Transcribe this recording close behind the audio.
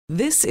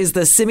This is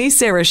the Simi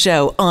Sara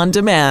Show on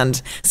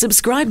demand.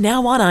 Subscribe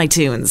now on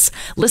iTunes.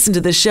 Listen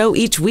to the show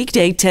each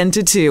weekday 10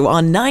 to 2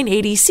 on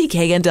 980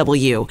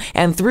 CKNW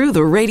and through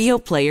the Radio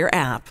Player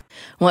app.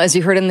 Well, as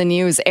you heard in the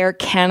news, Air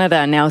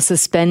Canada now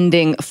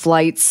suspending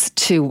flights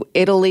to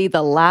Italy.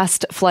 The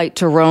last flight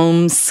to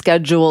Rome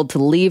scheduled to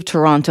leave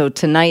Toronto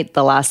tonight.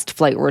 The last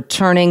flight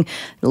returning,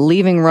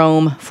 leaving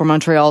Rome for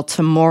Montreal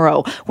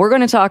tomorrow. We're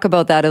going to talk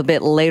about that a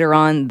bit later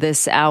on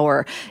this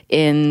hour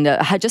in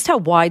just how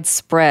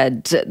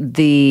widespread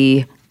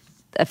the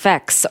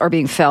effects are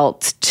being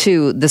felt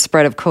to the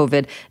spread of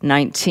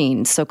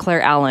COVID-19. So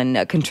Claire Allen,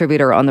 a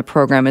contributor on the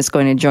program, is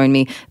going to join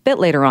me a bit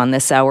later on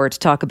this hour to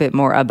talk a bit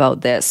more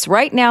about this.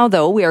 Right now,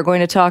 though, we are going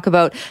to talk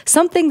about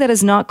something that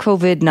is not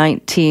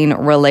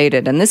COVID-19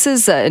 related. And this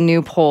is a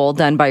new poll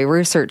done by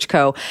Research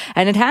Co.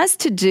 And it has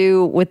to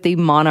do with the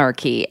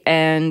monarchy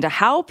and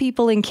how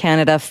people in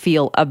Canada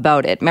feel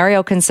about it.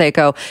 Mario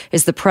Canseco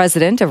is the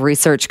president of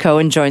Research Co.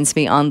 and joins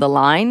me on the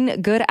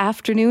line. Good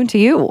afternoon to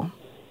you.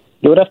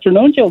 Good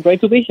afternoon, Jill. Great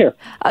to be here.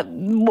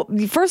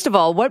 First of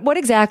all, what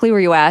exactly were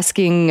you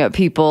asking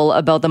people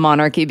about the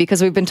monarchy?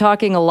 Because we've been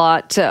talking a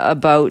lot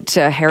about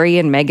Harry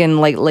and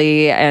Meghan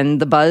lately and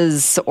the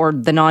buzz, or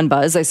the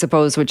non-buzz, I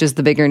suppose, which is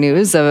the bigger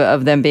news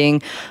of them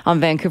being on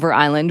Vancouver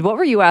Island. What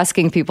were you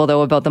asking people,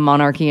 though, about the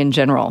monarchy in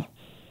general?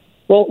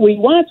 Well, we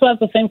wanted to ask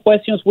the same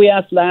questions we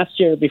asked last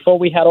year before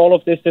we had all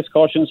of these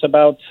discussions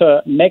about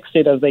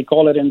Mexit, as they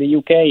call it in the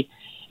UK.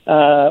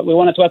 We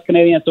wanted to ask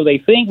Canadians, do they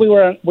think we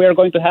are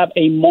going to have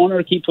a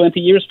monarchy 20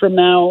 years from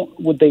now?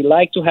 Would they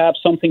like to have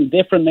something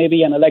different,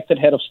 maybe an elected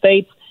head of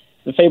state?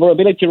 The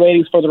favorability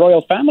ratings for the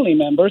royal family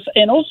members,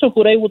 and also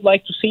who they would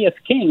like to see as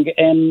king.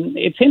 And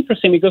it's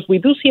interesting because we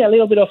do see a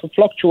little bit of a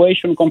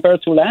fluctuation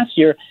compared to last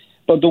year.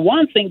 But the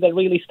one thing that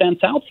really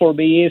stands out for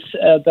me is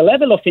the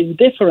level of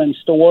indifference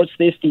towards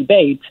this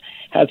debate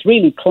has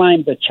really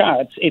climbed the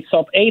charts. It's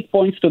up 8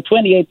 points to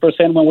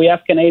 28% when we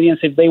ask Canadians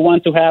if they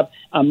want to have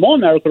a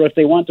monarch or if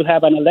they want to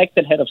have an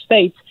elected head of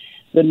state.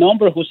 The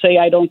number who say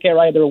I don't care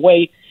either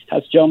way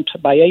has jumped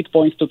by 8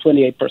 points to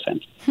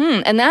 28%.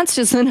 And that's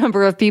just the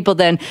number of people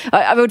then.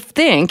 I would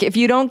think if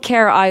you don't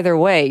care either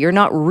way, you're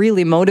not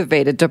really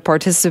motivated to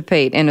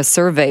participate in a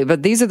survey.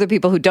 But these are the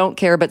people who don't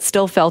care but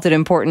still felt it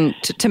important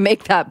to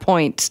make that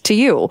point to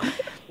you.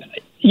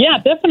 Yeah,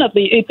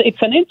 definitely.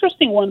 It's an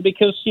interesting one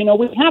because, we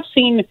have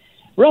seen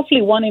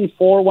roughly 1 in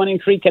 4, 1 in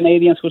 3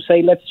 Canadians who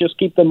say, let's just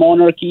keep the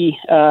monarchy.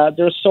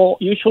 There's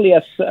usually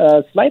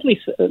a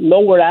slightly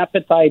lower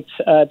appetite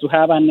to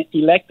have an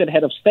elected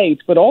head of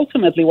state. But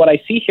ultimately, what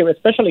I see here,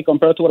 especially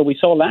compared to what we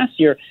saw last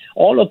year,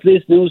 all of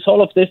this news,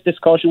 all of these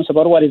discussions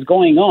about what is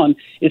going on,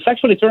 is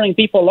actually turning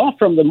people off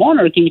from the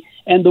monarchy.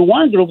 And the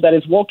one group that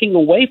is walking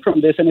away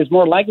from this and is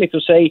more likely to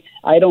say,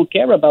 I don't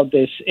care about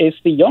this, is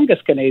the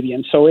youngest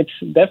Canadians. So it's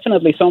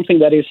definitely something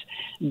that is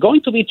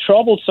going to be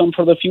troublesome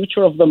for the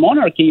future of the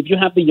monarchy if you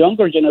have the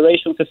younger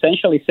generations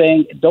essentially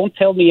saying, don't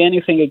tell me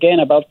anything again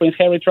about Prince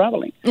Harry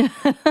traveling.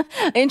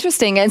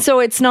 Interesting. And so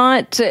it's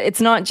not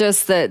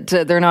just that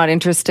they're not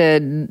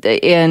interested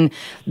in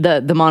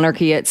the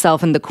monarchy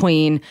itself and the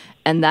Queen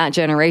and that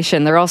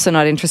generation. They're also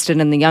not interested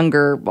in the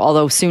younger,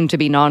 although soon to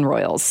be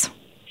non-royals.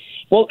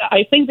 Well,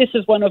 I think this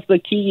is one of the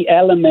key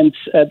elements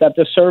that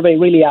the survey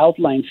really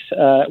outlines,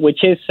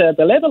 which is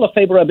the level of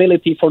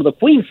favorability for the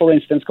Queen, for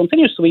instance,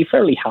 continues to be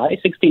fairly high,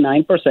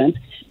 69%.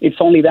 It's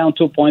only down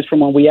 2 points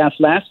from when we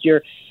asked last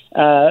year.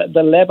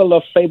 The level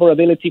of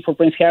favorability for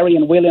Prince Harry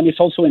and William is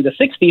also in the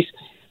 60s.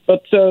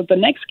 But the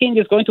next king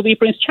is going to be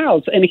Prince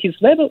Charles, and his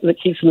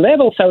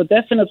levels are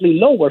definitely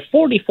lower,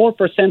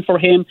 44% for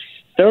him,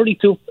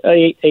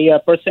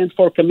 32%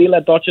 for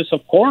Camilla, Duchess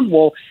of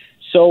Cornwall.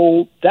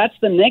 So that's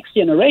the next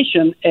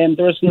generation, and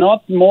there's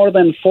not more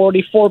than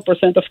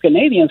 44% of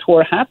Canadians who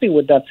are happy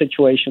with that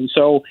situation.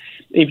 So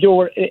if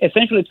you're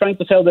essentially trying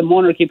to sell the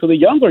monarchy to the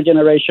younger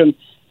generation,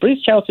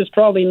 Prince Charles is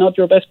probably not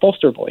your best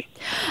poster boy.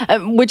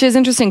 Which is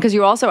interesting because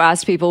you also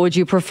asked people, would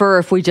you prefer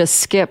if we just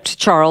skipped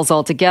Charles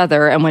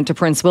altogether and went to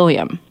Prince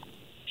William?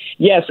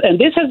 Yes, and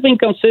this has been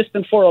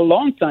consistent for a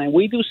long time.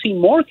 We do see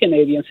more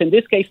Canadians, in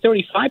this case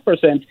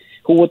 35%,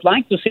 who would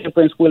like to see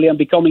Prince William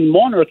becoming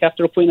monarch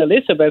after Queen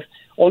Elizabeth,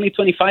 only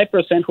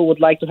 25% who would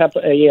like to have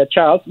a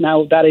child.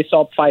 Now that is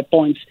up 5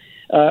 points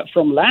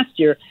from last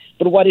year.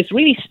 But what is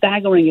really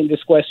staggering in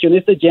this question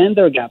is the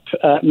gender gap.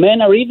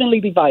 Men are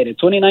evenly divided,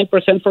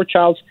 29% for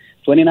Charles,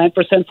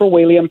 29% for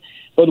William,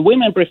 but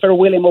women prefer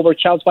William over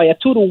Charles by a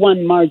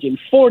 2-to-1 margin.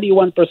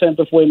 41%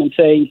 of women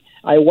saying,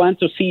 I want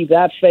to see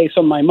that face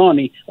on my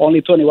money,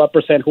 only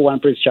 21% who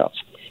want Prince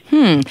Charles.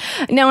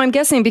 Now, I'm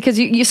guessing because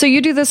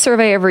you do this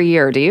survey every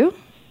year, do you?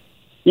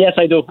 Yes,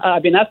 I do.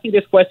 I've been asking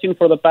this question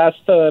for the past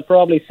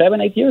probably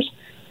 7-8 years.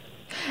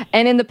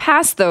 And in the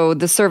past, though,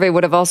 the survey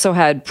would have also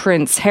had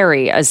Prince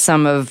Harry as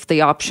some of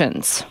the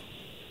options.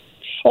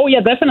 Oh,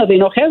 yeah, definitely.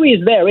 No, Harry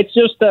is there. It's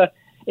just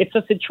it's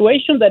a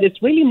situation that is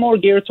really more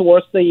geared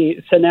towards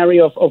the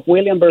scenario of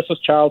William versus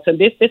Charles. And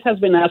this has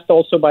been asked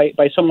also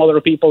by some other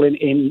people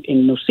in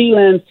New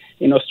Zealand,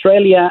 in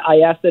Australia.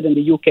 I asked it in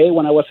the UK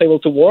when I was able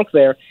to work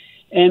there.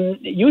 And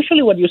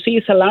usually what you see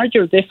is a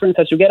larger difference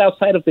as you get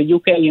outside of the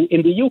UK.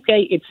 In the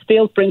UK, it's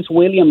still Prince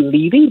William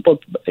leading, but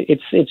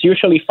it's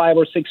usually 5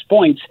 or 6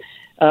 points.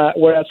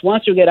 Whereas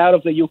once you get out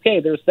of the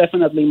UK, there's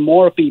definitely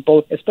more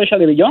people,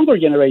 especially the younger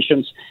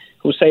generations,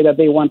 who say that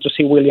they want to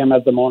see William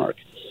as the monarch.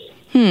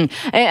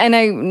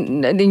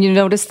 And you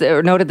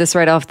noted this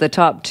right off the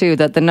top, too,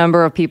 that the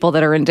number of people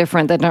that are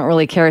indifferent, that don't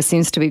really care,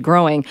 seems to be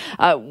growing,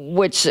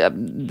 which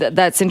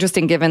that's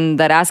interesting given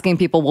that asking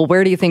people, well,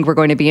 where do you think we're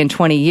going to be in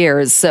 20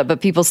 years? But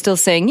people still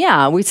saying,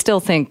 yeah, we still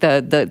think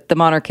the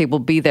monarchy will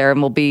be there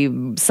and will be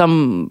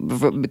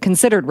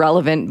considered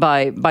relevant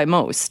by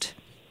most.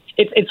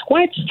 It's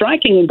quite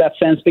striking in that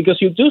sense,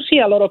 because you do see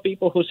a lot of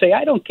people who say,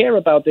 I don't care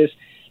about this.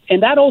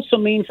 And that also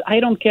means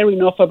I don't care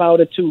enough about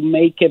it to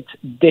make it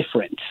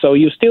different. So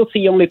you still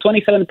see only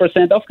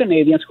 27% of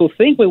Canadians who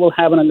think we will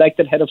have an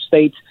elected head of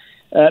state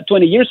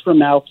 20 years from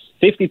now,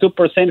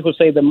 52% who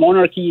say the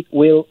monarchy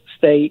will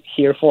stay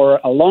here for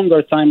a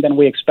longer time than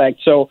we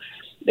expect. So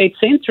it's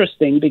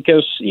interesting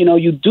because,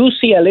 you do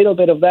see a little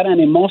bit of that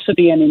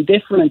animosity and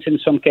indifference in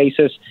some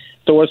cases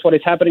towards what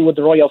is happening with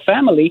the royal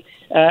family,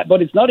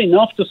 but it's not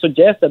enough to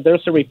suggest that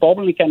there's a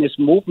Republicanist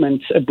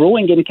movement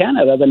brewing in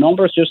Canada. The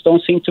numbers just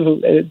don't seem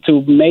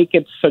to make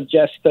it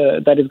suggest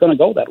that it's going to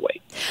go that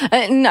way.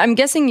 And I'm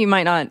guessing you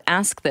might not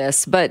ask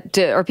this, but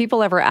are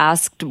people ever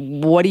asked,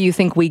 what do you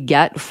think we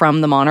get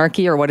from the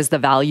monarchy, or what is the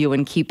value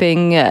in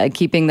keeping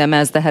them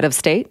as the head of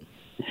state?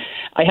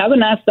 I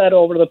haven't asked that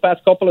over the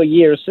past couple of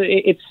years.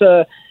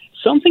 It's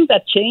something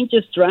that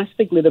changes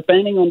drastically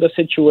depending on the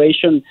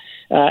situation.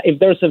 If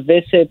there's a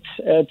visit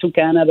to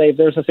Canada, if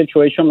there's a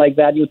situation like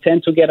that, you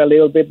tend to get a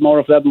little bit more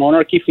of that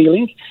monarchy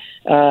feeling.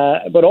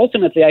 But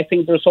ultimately, I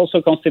think there's also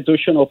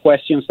constitutional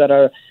questions that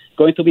are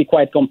going to be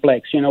quite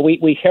complex.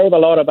 We heard a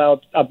lot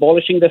about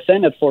abolishing the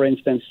Senate, for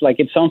instance, like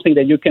it's something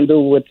that you can do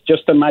with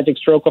just a magic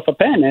stroke of a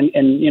pen.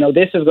 And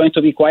this is going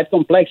to be quite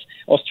complex.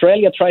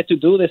 Australia tried to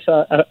do this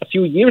a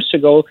few years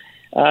ago.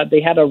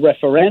 They had a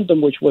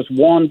referendum which was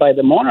won by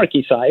the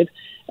monarchy side,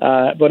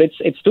 but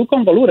it's too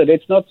convoluted.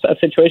 It's not a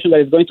situation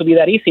that is going to be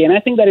that easy. And I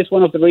think that is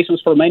one of the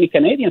reasons for many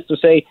Canadians to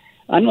say,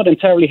 I'm not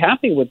entirely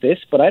happy with this,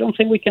 but I don't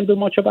think we can do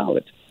much about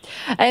it.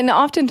 And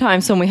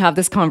oftentimes when we have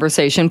this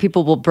conversation,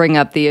 people will bring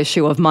up the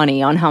issue of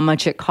money, on how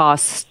much it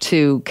costs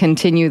to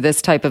continue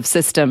this type of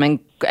system. And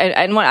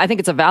I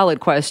think it's a valid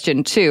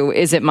question, too.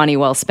 Is it money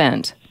well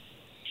spent?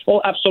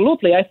 Well,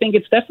 absolutely. I think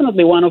it's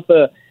definitely one of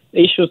the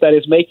issues that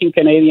is making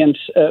Canadians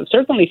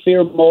certainly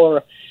feel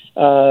more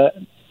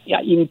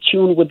in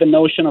tune with the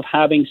notion of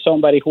having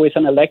somebody who is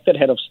an elected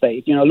head of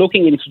state.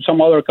 Looking into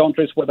some other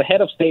countries where the head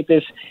of state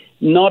is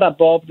not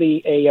above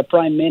a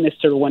prime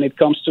minister when it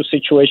comes to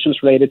situations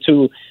related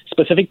to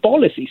specific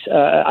policies.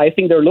 I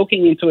think they're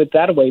looking into it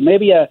that way.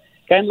 Maybe a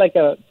kind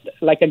of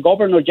like a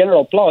governor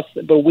general plus,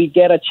 but we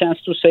get a chance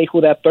to say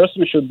who that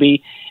person should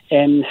be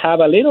and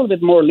have a little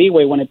bit more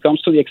leeway when it comes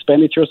to the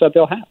expenditures that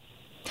they'll have.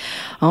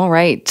 All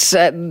right.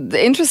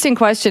 Interesting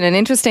question, and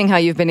interesting how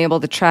you've been able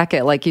to track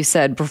it, like you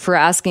said, from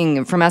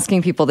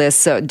asking people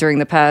this during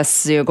the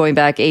past, going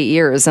back 8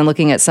 years and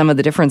looking at some of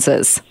the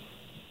differences.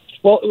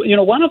 Well,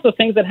 one of the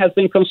things that has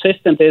been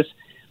consistent is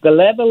the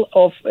level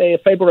of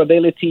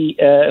favorability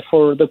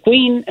for the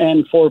Queen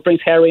and for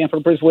Prince Harry and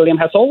for Prince William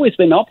has always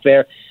been up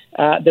there.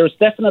 There's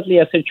definitely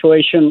a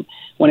situation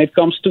when it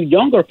comes to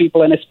younger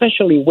people and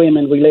especially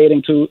women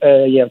relating to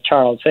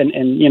Charles. And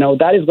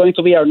that is going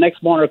to be our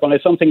next monarch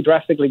unless something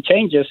drastically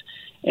changes.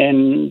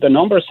 And the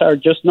numbers are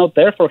just not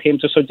there for him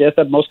to suggest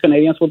that most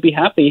Canadians would be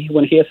happy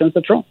when he ascends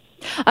the throne.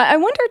 I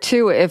wonder,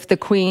 too, if the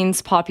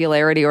Queen's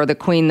popularity or the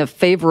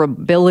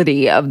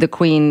favorability of the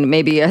Queen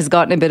maybe has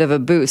gotten a bit of a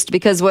boost.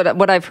 Because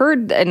what I've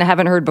heard and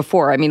haven't heard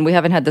before, I mean, we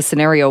haven't had the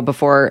scenario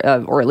before,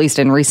 or at least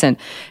in recent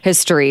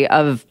history,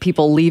 of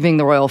people leaving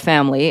the royal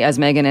family, as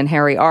Meghan and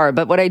Harry are.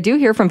 But what I do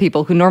hear from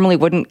people who normally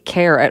wouldn't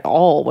care at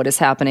all what is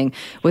happening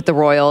with the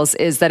royals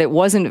is that it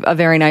wasn't a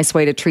very nice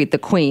way to treat the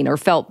Queen, or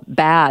felt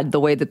bad the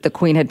way that the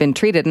Queen had been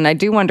treated. And I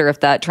do wonder if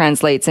that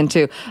translates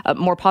into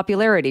more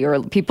popularity,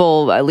 or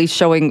people at least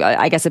showing,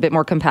 I guess, a bit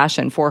more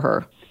compassion for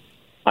her.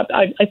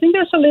 I think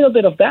there's a little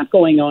bit of that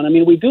going on. I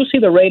mean, we do see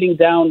the rating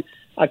down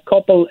a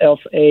couple of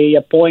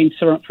points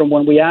from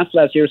when we asked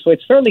last year, so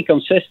it's fairly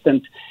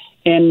consistent.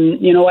 And,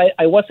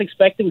 I was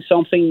expecting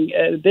something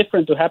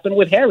different to happen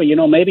with Harry.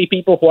 Maybe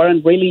people who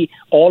aren't really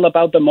all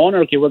about the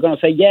monarchy were going to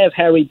say, yes,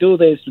 Harry, do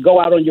this, go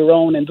out on your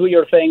own and do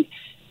your thing.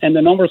 And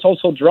the numbers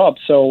also drop.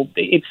 So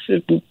it's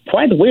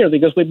quite weird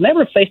because we've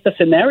never faced a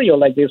scenario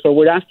like this where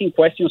we're asking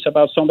questions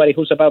about somebody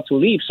who's about to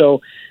leave. So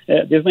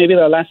this may be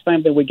the last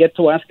time that we get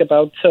to ask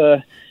about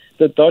the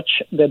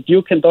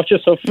Duke and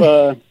Duchess of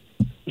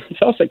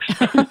Sussex.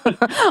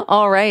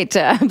 All right.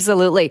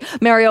 Absolutely.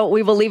 Mario,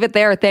 we will leave it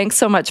there. Thanks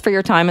so much for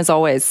your time as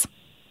always.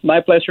 My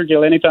pleasure,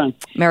 Jill. Anytime.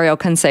 Mario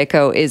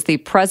Canseco is the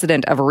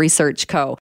president of Research Co.